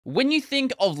When you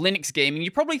think of Linux gaming, you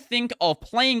probably think of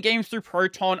playing games through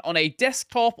Proton on a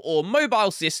desktop or mobile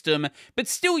system, but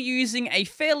still using a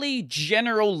fairly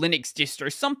general Linux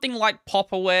distro, something like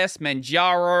PopOS,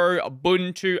 Manjaro,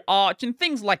 Ubuntu, Arch, and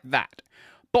things like that.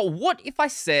 But what if I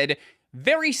said,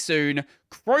 very soon,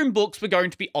 Chromebooks were going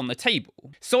to be on the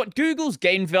table? So at Google's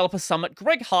Game Developer Summit,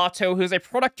 Greg Hartel, who is a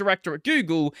product director at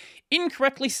Google,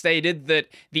 incorrectly stated that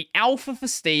the alpha for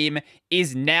Steam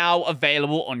is now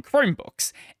available on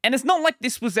Chromebooks. And it's not like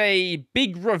this was a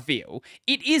big reveal.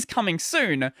 It is coming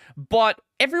soon, but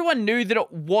everyone knew that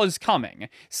it was coming.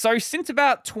 So since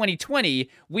about 2020,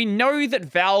 we know that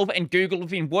Valve and Google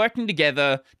have been working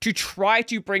together to try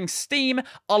to bring Steam,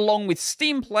 along with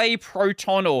Steam Play,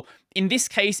 Proton, or in this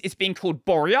case, it's being called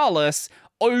Borealis,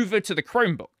 over to the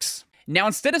Chromebooks. Now,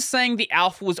 instead of saying the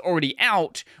alpha was already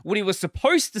out, what he was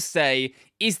supposed to say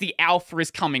is the alpha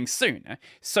is coming soon.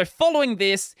 So following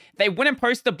this, they went and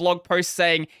posted a blog post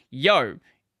saying, yo,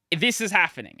 this is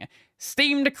happening.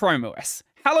 Steam to ChromeOS.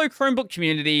 Hello Chromebook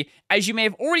community, as you may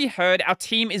have already heard, our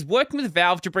team is working with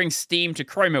Valve to bring Steam to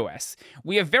ChromeOS.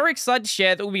 We are very excited to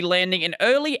share that we'll be landing an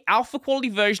early alpha quality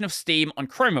version of Steam on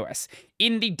ChromeOS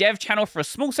in the dev channel for a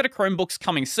small set of Chromebooks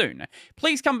coming soon.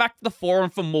 Please come back to the forum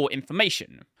for more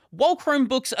information. While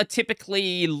Chromebooks are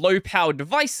typically low-powered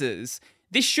devices,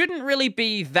 this shouldn't really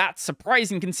be that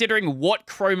surprising considering what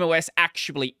ChromeOS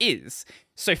actually is.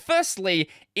 So firstly,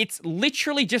 it's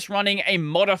literally just running a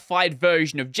modified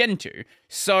version of Gentoo.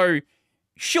 So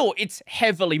sure, it's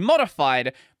heavily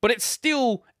modified, but it's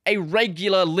still a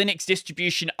regular Linux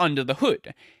distribution under the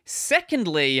hood.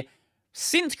 Secondly,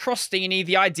 since Crostini,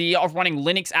 the idea of running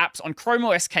Linux apps on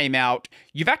ChromeOS came out,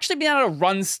 you've actually been able to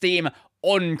run Steam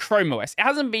on ChromeOS. It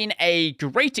hasn't been a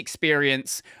great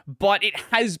experience, but it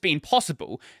has been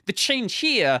possible. The change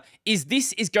here is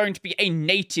this is going to be a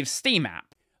native Steam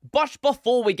app. But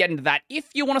before we get into that, if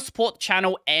you want to support the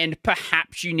channel and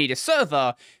perhaps you need a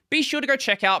server, be sure to go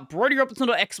check out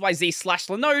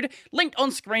brodierobertson.xyz/Linode, linked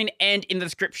on screen and in the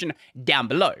description down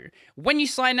below. When you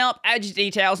sign up, add your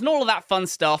details and all of that fun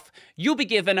stuff, you'll be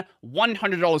given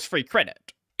 $100 free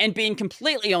credit. And being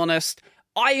completely honest,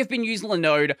 I have been using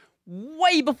Linode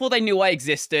way before they knew I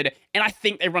existed, and I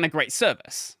think they run a great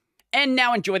service. And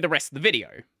now enjoy the rest of the video.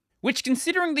 Which,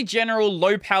 considering the general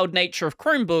low-powered nature of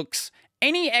Chromebooks,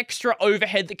 any extra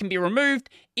overhead that can be removed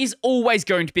is always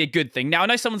going to be a good thing. Now, I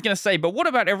know someone's going to say, but what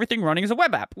about everything running as a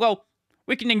web app? Well,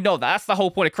 we can ignore that. That's the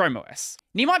whole point of ChromeOS.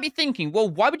 And you might be thinking, well,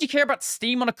 why would you care about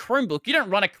Steam on a Chromebook? You don't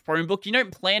run a Chromebook. You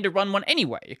don't plan to run one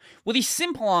anyway. Well, the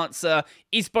simple answer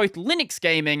is both Linux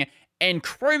gaming and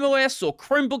ChromeOS or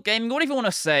Chromebook gaming, whatever you want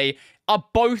to say, are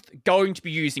both going to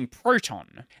be using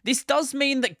Proton. This does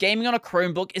mean that gaming on a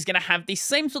Chromebook is going to have the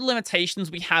same sort of limitations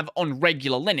we have on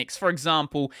regular Linux. For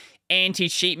example,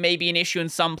 anti-cheat may be an issue in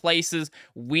some places,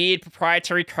 weird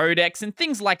proprietary codecs, and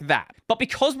things like that. But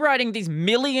because we're adding these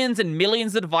millions and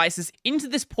millions of devices into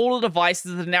this pool of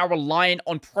devices that are now reliant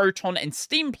on Proton and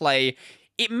Steam Play,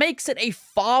 it makes it a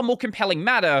far more compelling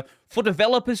matter for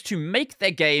developers to make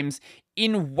their games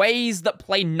in ways that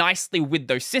play nicely with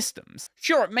those systems.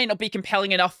 Sure, it may not be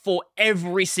compelling enough for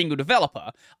every single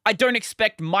developer. I don't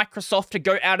expect Microsoft to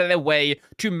go out of their way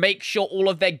to make sure all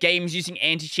of their games using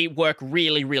anti-cheat work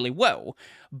really, really well.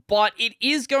 But it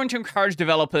is going to encourage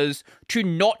developers to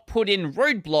not put in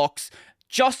roadblocks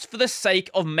just for the sake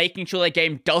of making sure their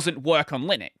game doesn't work on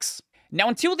Linux. Now,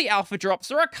 until the alpha drops,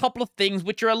 there are a couple of things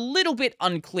which are a little bit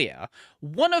unclear.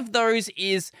 One of those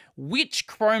is which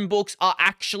Chromebooks are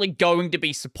actually going to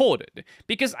be supported.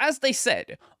 Because as they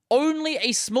said, only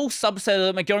a small subset of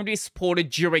them are going to be supported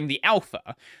during the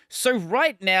alpha. So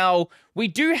right now, we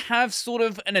do have sort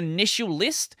of an initial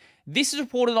list. This is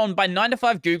reported on by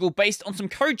 9to5Google based on some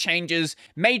code changes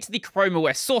made to the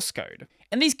ChromeOS source code.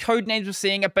 And these code names we're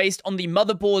seeing are based on the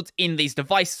motherboards in these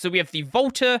devices. So we have the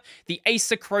Volta, the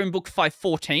Acer Chromebook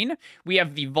 514, we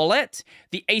have the Volette,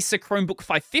 the Acer Chromebook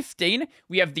 515,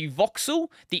 we have the Voxel,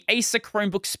 the Acer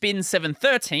Chromebook Spin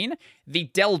 713, the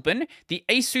Delbin, the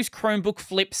Asus Chromebook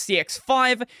Flip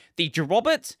CX5, the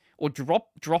Drobit, or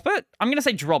Dropit? I'm going to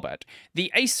say Drobit, the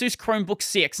Asus Chromebook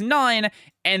CX9,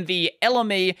 and the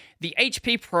LME, the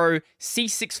HP Pro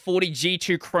C640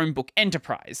 G2 Chromebook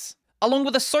Enterprise, along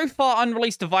with a so far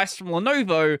unreleased device from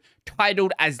Lenovo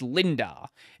titled as Lindar.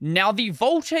 Now, the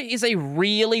Volta is a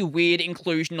really weird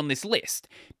inclusion on this list,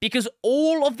 because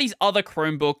all of these other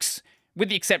Chromebooks, with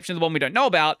the exception of the one we don't know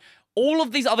about, all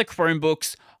of these other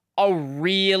Chromebooks are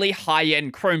really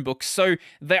high-end Chromebooks, so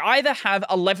they either have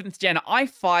 11th gen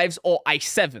i5s or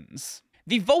i7s.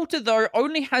 The Volta, though,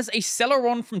 only has a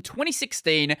Celeron from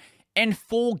 2016 and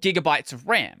 4GB of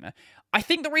RAM. I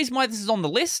think the reason why this is on the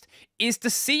list is to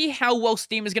see how well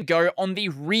Steam is going to go on the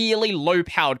really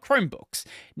low-powered Chromebooks.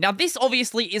 Now, this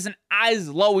obviously isn't as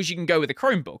low as you can go with a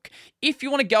Chromebook. If you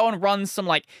want to go and run some,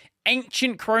 like,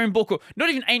 ancient Chromebook, or not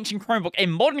even ancient Chromebook, a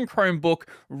modern Chromebook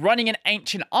running an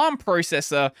ancient ARM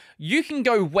processor, you can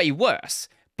go way worse.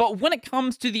 But when it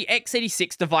comes to the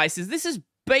x86 devices, this is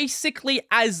basically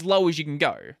as low as you can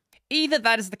go. Either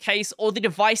that is the case, or the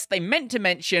device they meant to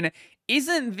mention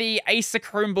isn't the Acer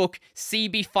Chromebook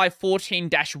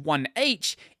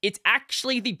CB514-1H, it's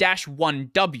actually the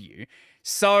 -1W.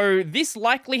 So this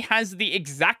likely has the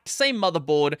exact same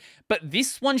motherboard, but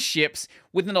this one ships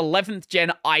with an 11th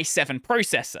gen i7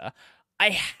 processor. I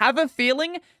have a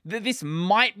feeling that this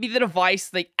might be the device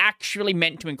they actually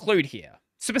meant to include here.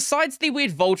 So besides the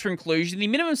weird Volta inclusion, the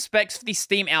minimum specs for the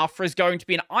Steam Alpha is going to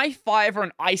be an i5 or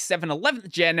an i7 11th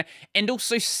gen, and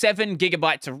also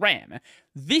 7GB of RAM.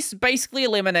 This basically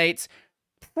eliminates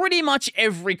pretty much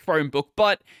every Chromebook,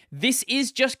 but this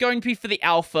is just going to be for the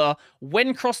Alpha.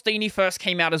 When Crostini first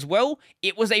came out as well,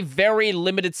 it was a very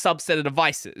limited subset of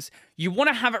devices. You want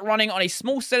to have it running on a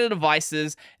small set of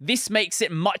devices. This makes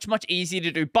it much easier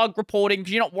to do bug reporting,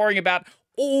 because you're not worrying about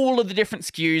all of the different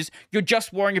SKUs, you're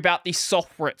just worrying about the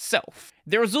software itself.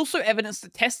 There is also evidence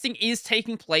that testing is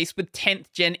taking place with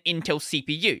 10th gen Intel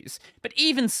CPUs, but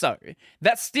even so,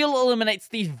 that still eliminates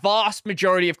the vast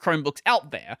majority of Chromebooks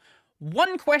out there.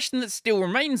 One question that still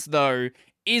remains though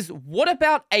is, what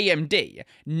about AMD?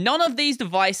 None of these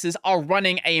devices are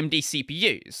running AMD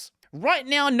CPUs. Right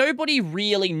now, nobody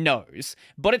really knows,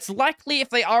 but it's likely if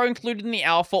they are included in the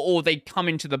alpha or they come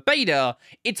into the beta,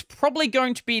 it's probably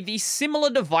going to be the similar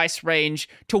device range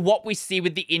to what we see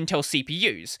with the Intel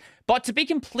CPUs. But to be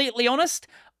completely honest,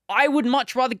 I would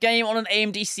much rather game on an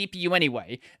AMD CPU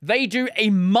anyway. They do a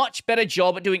much better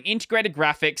job at doing integrated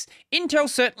graphics.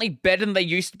 Intel's certainly better than they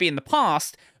used to be in the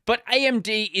past, but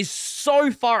AMD is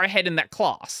so far ahead in that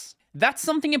class. That's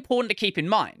something important to keep in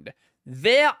mind.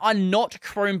 There are not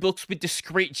Chromebooks with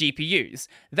discrete GPUs.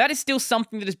 That is still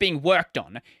something that is being worked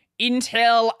on.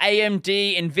 Intel,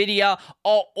 AMD, Nvidia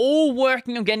are all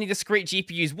working on getting discrete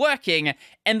GPUs working,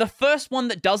 and the first one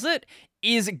that does it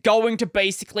is going to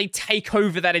basically take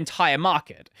over that entire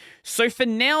market. So for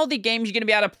now, the games you're going to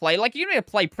be able to play, like, you're going to be able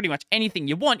to play pretty much anything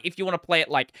you want if you want to play at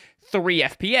like 3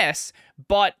 FPS,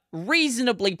 but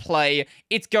reasonably play,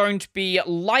 it's going to be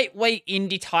lightweight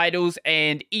indie titles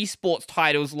and esports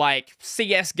titles like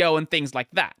CSGO and things like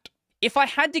that. If I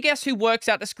had to guess who works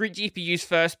out discrete GPUs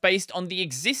first based on the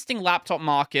existing laptop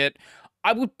market,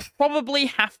 I would probably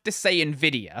have to say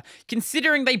Nvidia,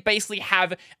 considering they basically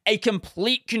have a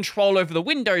complete control over the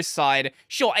Windows side.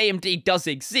 Sure, AMD does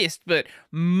exist, but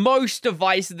most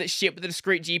devices that ship with a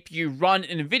discrete GPU run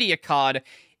an Nvidia card.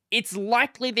 It's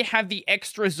likely they have the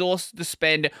extra resources to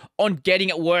spend on getting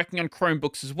it working on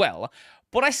Chromebooks as well.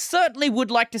 But I certainly would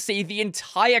like to see the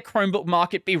entire Chromebook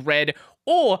market be red,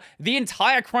 or the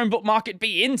entire Chromebook market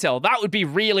be Intel. That would be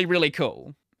really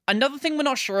cool. Another thing we're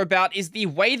not sure about is the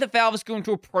way that Valve is going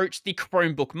to approach the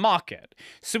Chromebook market.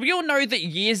 So we all know that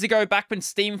years ago, back when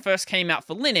Steam first came out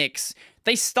for Linux,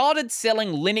 they started selling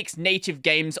Linux native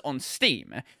games on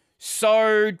Steam.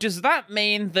 So does that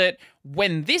mean that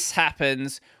when this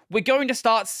happens, we're going to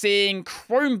start seeing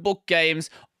Chromebook games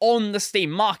on the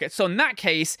Steam market? So in that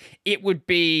case, it would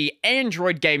be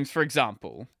Android games, for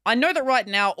example. I know that right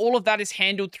now, all of that is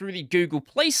handled through the Google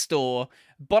Play Store,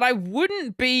 but I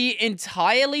wouldn't be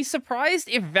entirely surprised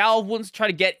if Valve wants to try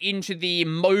to get into the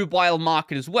mobile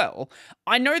market as well.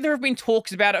 I know there have been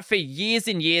talks about it for years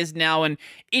and years now, and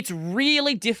it's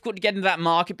really difficult to get into that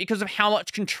market because of how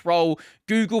much control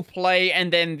Google Play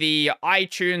and then the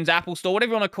iTunes, Apple Store,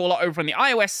 whatever you want to call it, over on the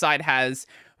iOS side has.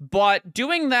 But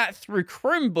doing that through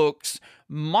Chromebooks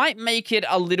might make it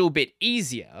a little bit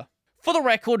easier. For the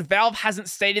record, Valve hasn't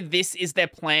stated this is their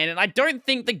plan, and I don't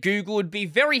think that Google would be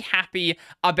very happy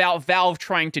about Valve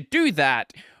trying to do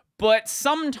that, but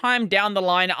sometime down the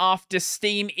line after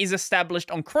Steam is established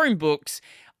on Chromebooks,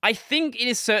 I think it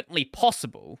is certainly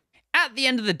possible. At the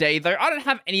end of the day, though, I don't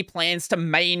have any plans to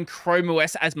main Chrome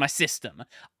OS as my system.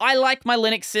 I like my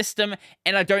Linux system,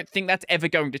 and I don't think that's ever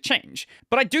going to change.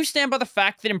 But I do stand by the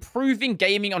fact that improving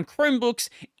gaming on Chromebooks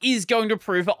is going to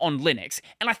improve it on Linux,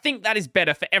 and I think that is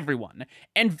better for everyone.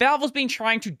 And Valve has been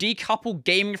trying to decouple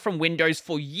gaming from Windows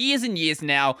for years and years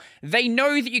now. They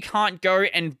know that you can't go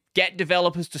and get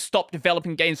developers to stop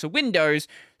developing games for Windows,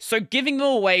 so giving them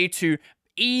a way to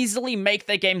easily make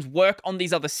their games work on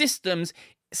these other systems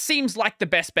seems like the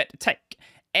best bet to take.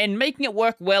 and making it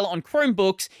work well on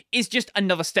Chromebooks is just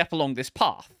another step along this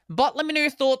path. But let me know your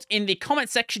thoughts in the comment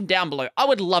section down below. I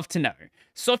would love to know.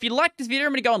 So if you liked this video,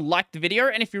 I'm going to go and like the video,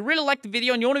 and if you really like the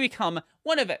video and you want to become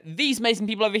one of these amazing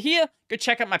people over here, go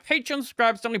check out my Patreon,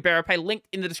 subscribe, Stonely Bearer Pay, linked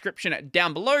in the description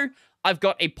down below. I've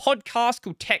got a podcast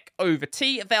called Tech Over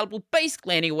Tea, available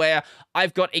basically anywhere.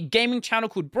 I've got a gaming channel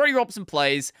called Brodie Robertson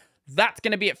Plays. That's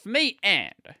going to be it for me,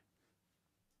 and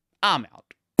I'm out.